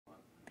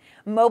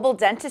Mobile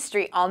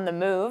dentistry on the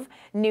move,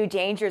 new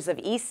dangers of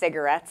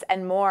e-cigarettes,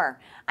 and more.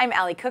 I'm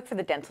Allie Cook for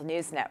the Dental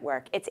News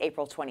Network. It's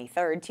April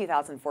 23rd,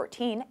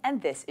 2014,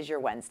 and this is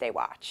your Wednesday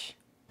Watch.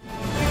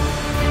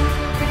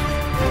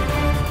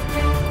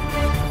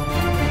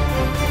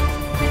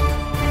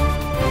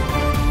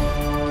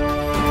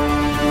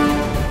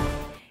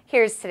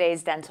 Here's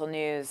today's dental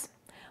news.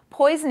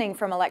 Poisoning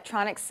from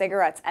electronic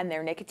cigarettes and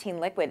their nicotine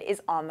liquid is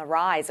on the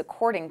rise,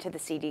 according to the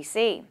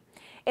CDC.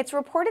 It's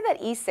reported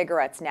that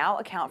e-cigarettes now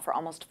account for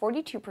almost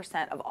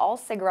 42% of all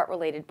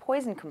cigarette-related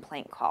poison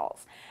complaint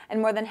calls,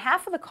 and more than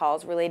half of the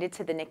calls related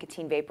to the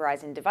nicotine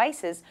vaporizing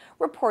devices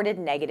reported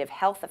negative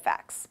health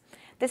effects.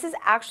 This is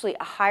actually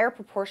a higher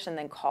proportion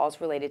than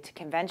calls related to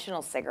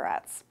conventional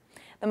cigarettes.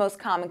 The most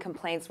common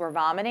complaints were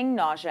vomiting,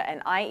 nausea,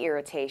 and eye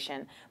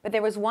irritation, but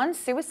there was one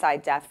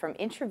suicide death from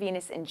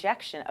intravenous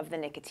injection of the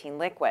nicotine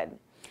liquid.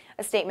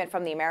 A statement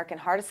from the American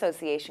Heart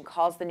Association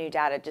calls the new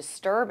data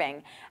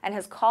disturbing and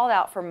has called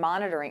out for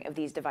monitoring of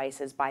these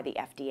devices by the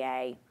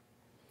FDA.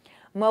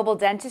 Mobile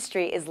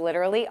dentistry is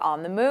literally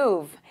on the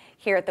move.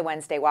 Here at the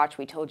Wednesday Watch,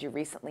 we told you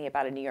recently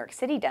about a New York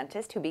City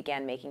dentist who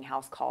began making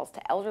house calls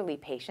to elderly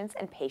patients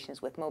and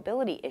patients with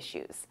mobility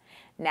issues.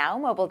 Now,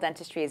 mobile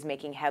dentistry is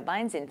making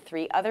headlines in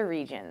 3 other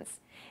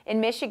regions.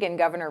 In Michigan,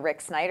 Governor Rick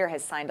Snyder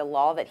has signed a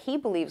law that he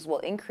believes will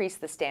increase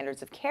the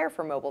standards of care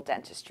for mobile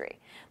dentistry.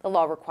 The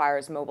law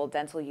requires mobile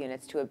dental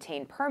units to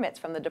obtain permits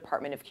from the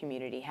Department of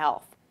Community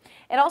Health.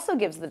 It also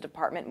gives the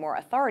department more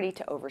authority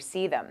to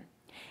oversee them.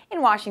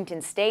 In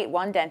Washington state,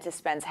 one dentist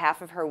spends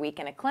half of her week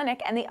in a clinic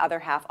and the other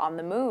half on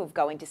the move,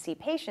 going to see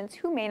patients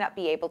who may not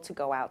be able to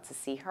go out to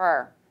see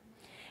her.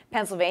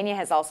 Pennsylvania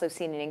has also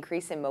seen an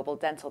increase in mobile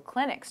dental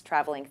clinics,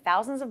 traveling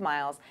thousands of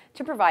miles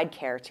to provide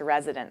care to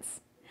residents.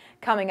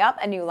 Coming up,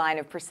 a new line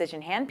of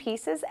precision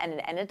handpieces and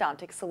an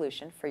endodontic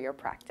solution for your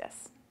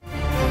practice.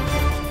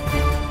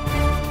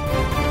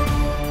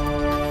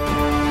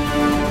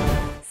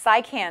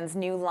 Sike Hands'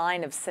 new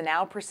line of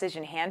Nuendo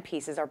precision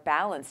handpieces are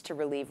balanced to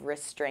relieve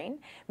wrist strain,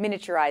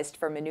 miniaturized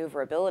for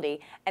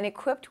maneuverability, and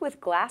equipped with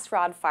glass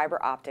rod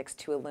fiber optics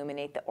to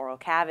illuminate the oral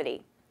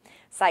cavity.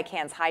 Sike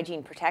Hands'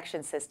 hygiene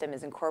protection system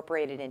is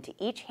incorporated into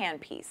each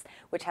handpiece,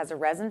 which has a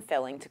resin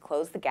filling to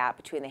close the gap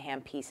between the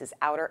handpiece's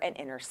outer and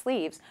inner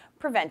sleeves,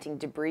 preventing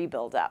debris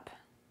buildup.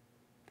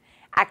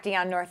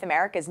 Acteon North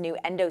America's new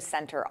Nuendo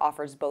Center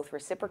offers both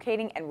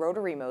reciprocating and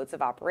rotary modes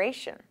of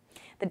operation.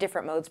 The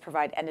different modes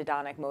provide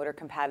endodontic motor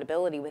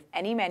compatibility with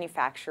any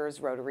manufacturer's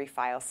rotary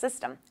file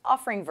system,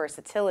 offering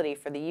versatility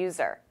for the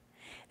user.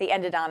 The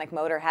endodontic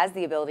motor has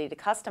the ability to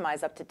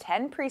customize up to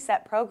 10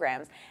 preset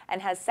programs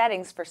and has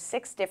settings for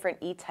 6 different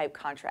E-type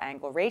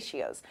contra-angle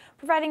ratios,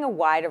 providing a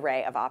wide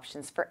array of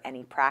options for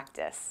any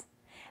practice.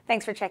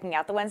 Thanks for checking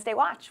out the Wednesday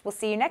Watch. We'll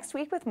see you next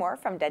week with more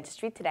from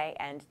Dentistry Today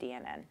and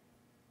DNN.